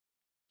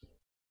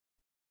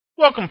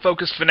Welcome,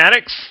 Focus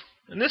Fanatics.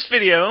 In this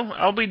video,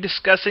 I'll be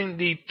discussing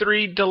the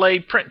three delay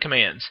print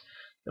commands.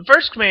 The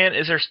first command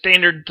is our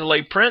standard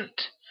delay print.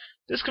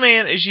 This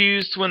command is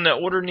used when the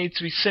order needs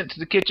to be sent to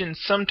the kitchen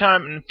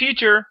sometime in the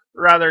future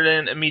rather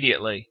than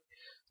immediately.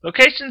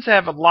 Locations that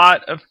have a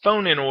lot of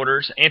phone-in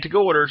orders and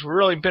to-go orders will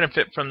really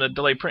benefit from the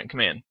delay print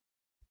command.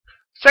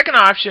 Second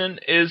option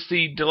is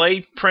the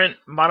delay print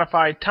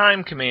modify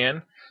time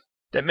command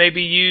that may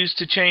be used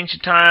to change the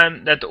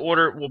time that the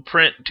order will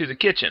print to the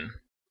kitchen.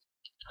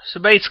 So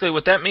basically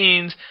what that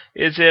means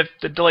is if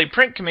the delay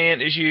print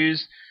command is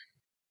used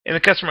and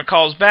the customer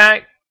calls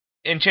back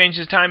and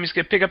changes the time he's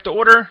going to pick up the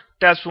order,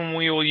 that's when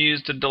we will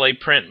use the delay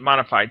print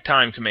modified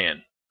time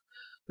command.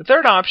 The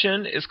third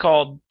option is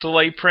called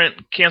delay print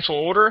cancel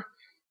order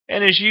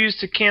and is used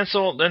to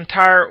cancel the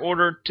entire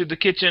order to the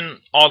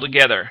kitchen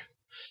altogether.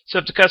 So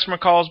if the customer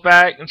calls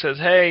back and says,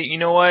 hey, you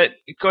know what,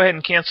 go ahead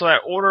and cancel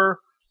that order,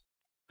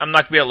 I'm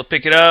not going to be able to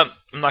pick it up,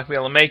 I'm not going to be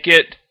able to make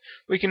it,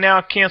 we can now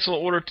cancel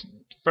the order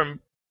from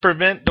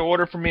prevent the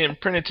order from being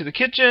printed to the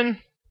kitchen.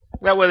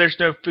 That way there's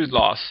no food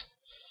loss.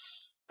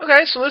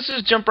 Okay, so let's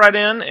just jump right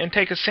in and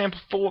take a sample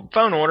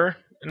phone order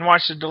and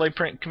watch the delay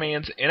print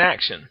commands in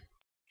action.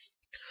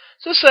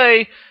 So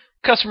say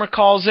customer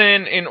calls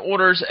in and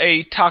orders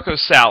a taco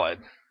salad.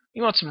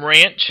 You want some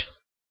ranch.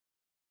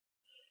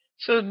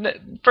 So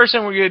first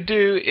thing we're going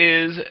to do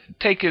is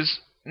take his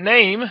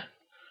name.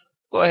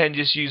 Go ahead and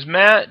just use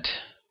Matt.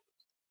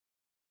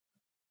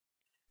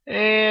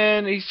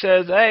 And he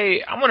says,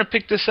 hey, I'm going to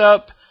pick this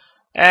up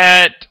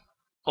at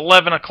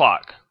 11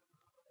 o'clock.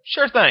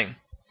 Sure thing.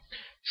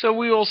 So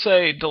we will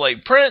say delay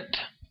print.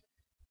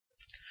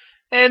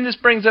 And this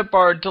brings up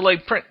our delay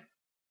print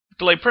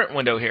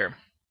window here.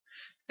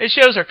 It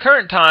shows our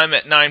current time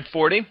at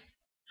 9:40.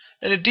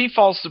 And it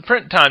defaults the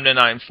print time to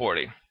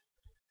 9:40.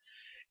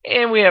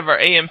 And we have our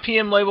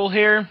AM/PM label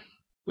here.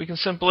 We can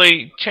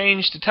simply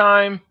change the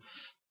time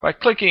by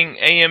clicking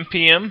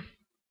AM/PM.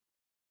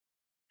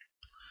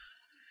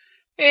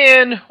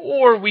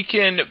 Or we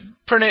can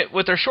print it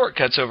with our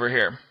shortcuts over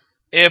here.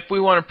 If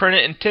we want to print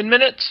it in 10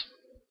 minutes,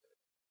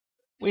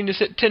 we can just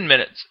hit 10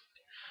 minutes.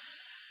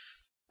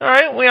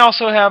 Alright, we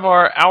also have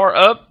our hour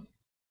up,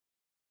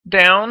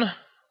 down,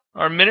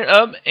 our minute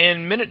up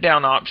and minute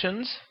down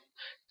options.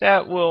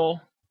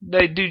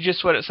 They do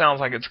just what it sounds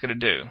like it's going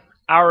to do.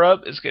 Hour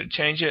up is going to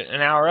change it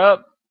an hour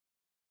up.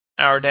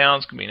 Hour down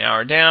is going to be an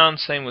hour down.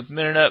 Same with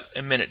minute up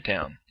and minute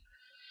down.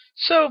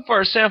 So for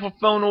a sample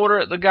phone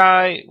order, the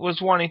guy was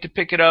wanting to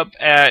pick it up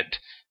at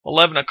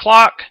 11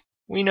 o'clock.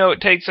 We know it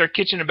takes our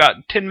kitchen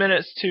about 10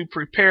 minutes to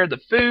prepare the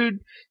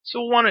food,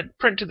 so we'll want it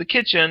print to the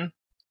kitchen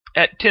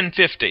at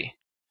 10:50.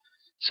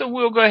 So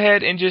we'll go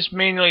ahead and just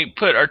manually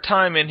put our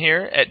time in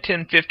here at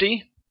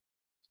 10:50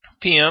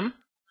 p.m.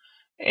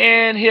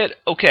 and hit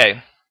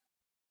OK.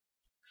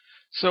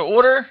 So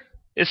order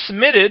is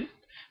submitted,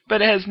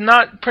 but it has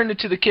not printed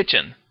to the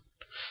kitchen.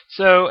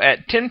 So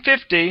at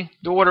 10:50,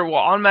 the order will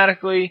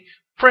automatically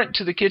print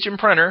to the kitchen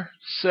printer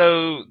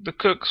so the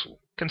cooks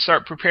can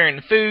start preparing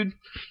the food.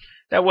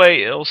 That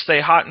way it'll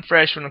stay hot and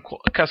fresh when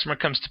the customer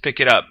comes to pick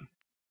it up.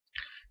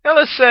 Now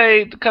let's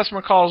say the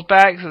customer calls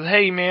back and says,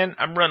 hey man,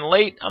 I'm running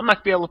late. I'm not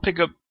going to be able to pick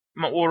up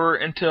my order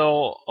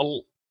until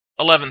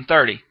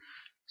 11:30.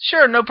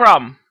 Sure, no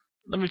problem.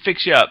 Let me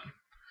fix you up.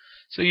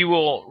 So you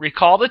will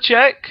recall the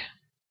check,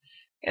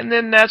 and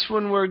then that's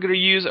when we're going to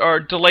use our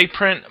delay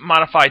print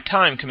modify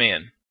time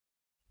command.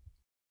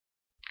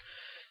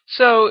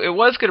 So it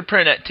was going to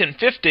print at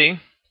 10:50,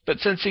 but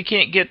since he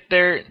can't get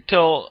there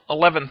till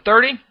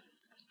 11:30,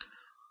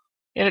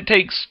 and it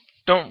takes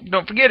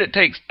don't forget it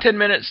takes 10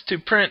 minutes to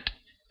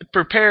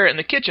prepare in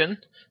the kitchen,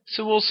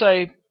 so we'll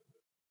say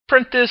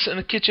print this in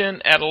the kitchen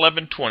at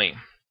 11:20.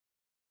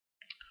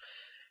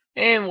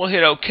 And we'll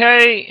hit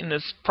OK, and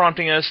it's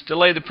prompting us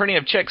delay the printing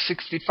of check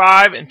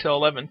 65 until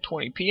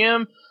 11:20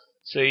 p.m.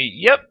 So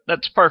yep,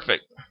 that's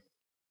perfect.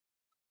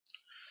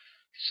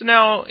 So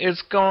now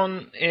it's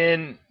gone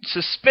and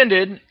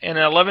suspended, and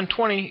at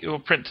 11:20 it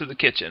will print to the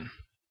kitchen.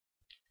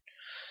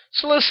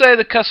 So let's say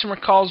the customer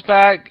calls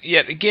back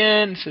yet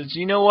again and says,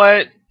 you know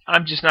what,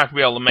 I'm just not going to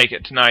be able to make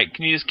it tonight.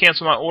 Can you just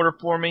cancel my order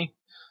for me?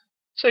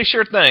 Say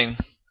sure thing.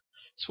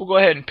 So we'll go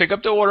ahead and pick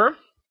up the order.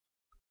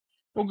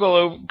 We'll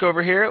go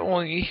over here.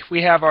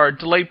 We have our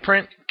delay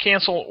print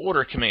cancel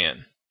order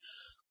command.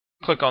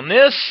 Click on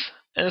this,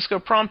 and it's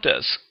going to prompt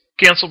us.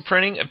 Cancel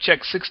printing of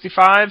check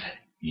 65.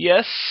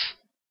 Yes.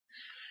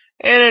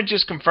 And it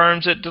just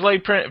confirms that delay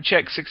print of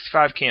check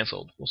 65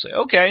 canceled. We'll say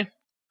OK.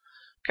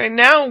 Okay,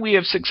 now we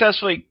have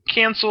successfully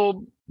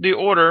canceled the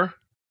order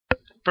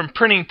from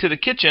printing to the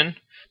kitchen,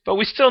 but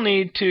we still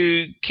need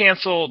to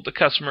cancel the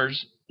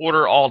customer's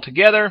order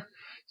altogether.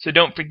 So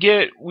don't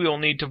forget, we will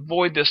need to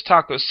void this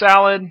taco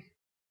salad.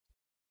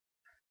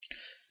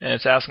 And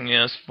it's asking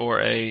us for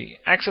an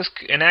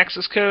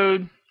access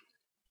code.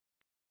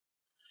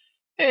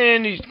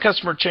 And the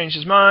customer changed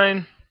his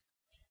mind.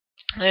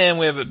 And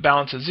we have a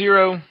balance of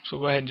 0, so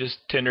we'll go ahead and just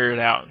tender it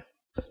out.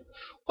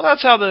 Well,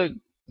 that's how the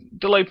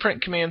delay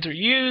print commands are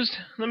used.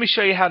 Let me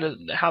show you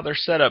how they're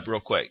set up real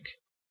quick.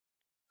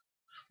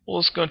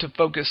 We'll just go into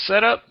Focus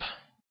Setup,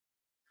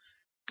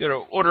 go to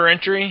Order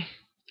Entry,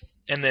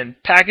 and then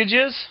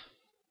Packages.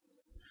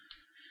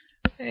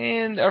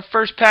 And our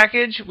first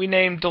package we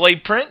named Delay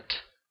Print.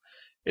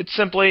 It's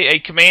simply a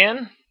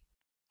command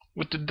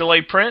with the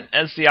delay print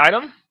as the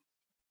item.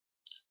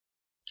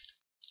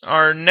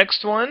 Our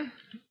next one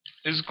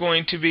is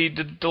going to be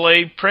the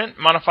delay print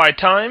modify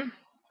time,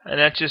 and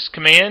that's just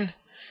command,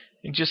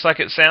 and just like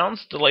it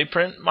sounds, delay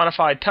print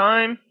modify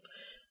time.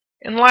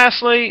 And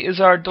lastly is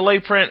our delay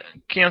print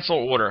cancel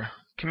order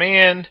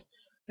command,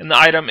 and the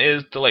item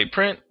is delay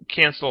print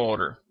cancel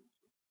order.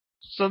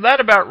 So that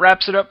about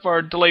wraps it up for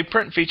our delay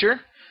print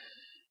feature.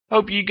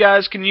 Hope you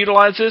guys can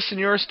utilize this in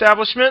your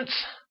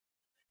establishments,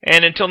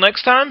 and until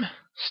next time,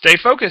 stay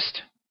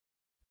focused.